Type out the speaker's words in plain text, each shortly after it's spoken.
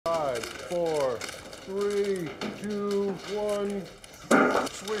4, 3, 2, 1,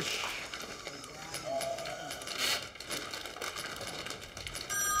 swish.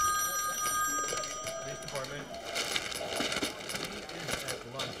 Police department. He is at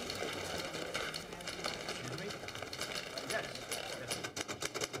lunch. Excuse me? Yes.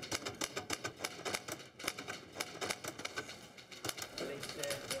 They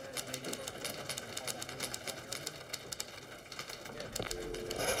said maybe.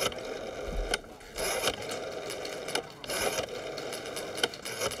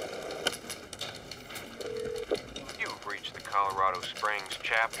 You've reached the Colorado Springs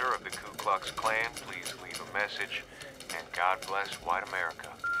chapter of the Ku Klux Klan. Please leave a message, and God bless white America.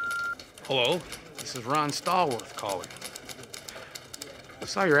 Hello, this is Ron Stallworth calling. I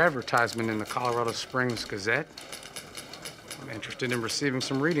saw your advertisement in the Colorado Springs Gazette. I'm interested in receiving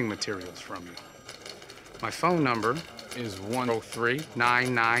some reading materials from you. My phone number is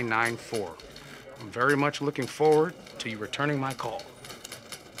 103-9994. I'm very much looking forward to you returning my call.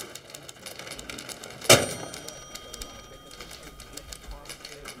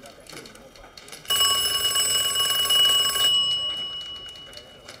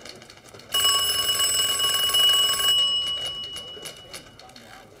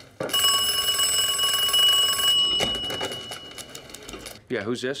 Yeah,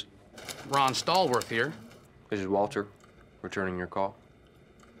 who's this? Ron Stallworth here. This is Walter, returning your call.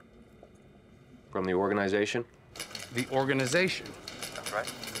 From the organization? The organization. That's right.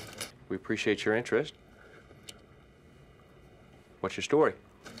 We appreciate your interest. What's your story?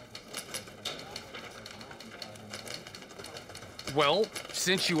 Well,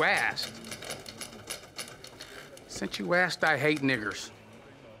 since you asked, I hate niggers.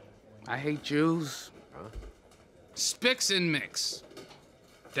 I hate Jews. Huh? Spics and mix.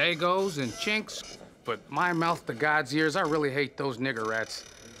 Dagos and chinks, but my mouth to God's ears, I really hate those nigger rats.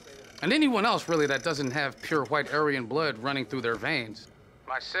 And anyone else, really, that doesn't have pure white Aryan blood running through their veins.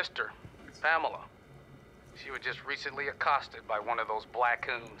 My sister, Pamela, she was just recently accosted by one of those black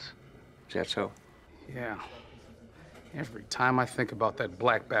coons. Is that so? Yeah. Every time I think about that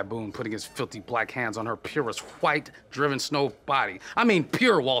black baboon putting his filthy black hands on her purest white, driven snow body. I mean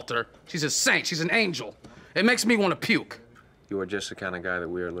pure, Walter. She's a saint. She's an angel. It makes me want to puke. You are just the kind of guy that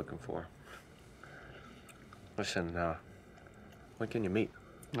we are looking for. Listen, when can you meet?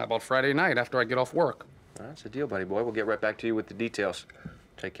 How about Friday night after I get off work? That's a deal, buddy boy. We'll get right back to you with the details.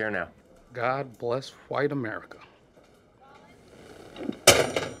 Take care now. God bless white America.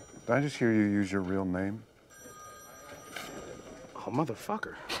 Did I just hear you use your real name? Oh,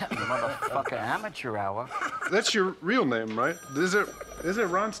 motherfucker. Motherfucker, amateur hour. That's your real name, right? Is it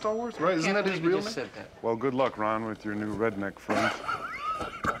Ron Stallworth, right? Isn't that his real name? Well, good luck, Ron, with your new redneck friends.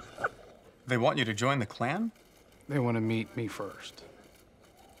 They want you to join the Klan? They want to meet me first.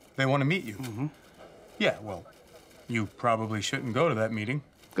 They want to meet you? Mm-hmm. Yeah, well, you probably shouldn't go to that meeting.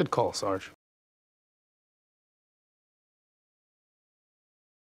 Good call, Sarge.